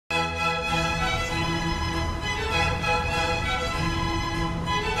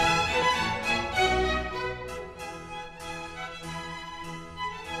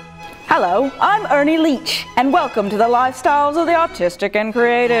Hello, I'm Ernie Leach, and welcome to the Lifestyles of the Artistic and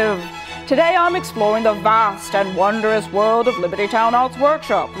Creative. Today I'm exploring the vast and wondrous world of LibertyTown Arts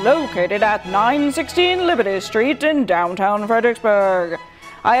Workshop, located at 916 Liberty Street in downtown Fredericksburg.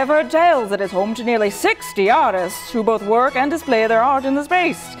 I have heard tales that it's home to nearly 60 artists who both work and display their art in the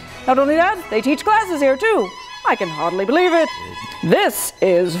space. Not only that, they teach classes here too. I can hardly believe it. This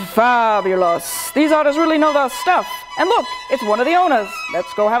is fabulous. These artists really know their stuff. And look, it's one of the owners.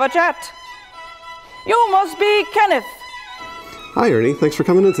 Let's go have a chat. You must be Kenneth. Hi Ernie, thanks for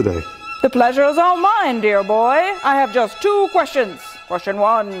coming in today. The pleasure is all mine, dear boy. I have just two questions. Question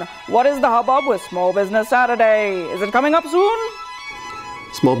one, what is the hubbub with Small Business Saturday? Is it coming up soon?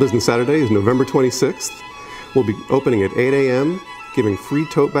 Small Business Saturday is November 26th. We'll be opening at 8 a.m., giving free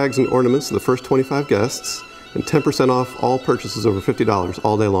tote bags and ornaments to the first 25 guests, and 10% off all purchases over $50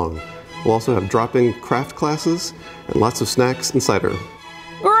 all day long. We'll also have drop-in craft classes and lots of snacks and cider.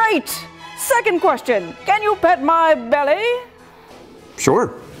 Great! Second question, can you pet my belly?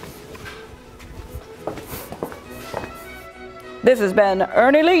 Sure. This has been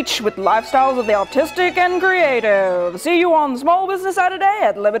Ernie Leach with Lifestyles of the Artistic and Creative. See you on Small Business Saturday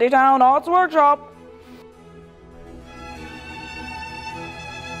at LibertyTown Arts Workshop.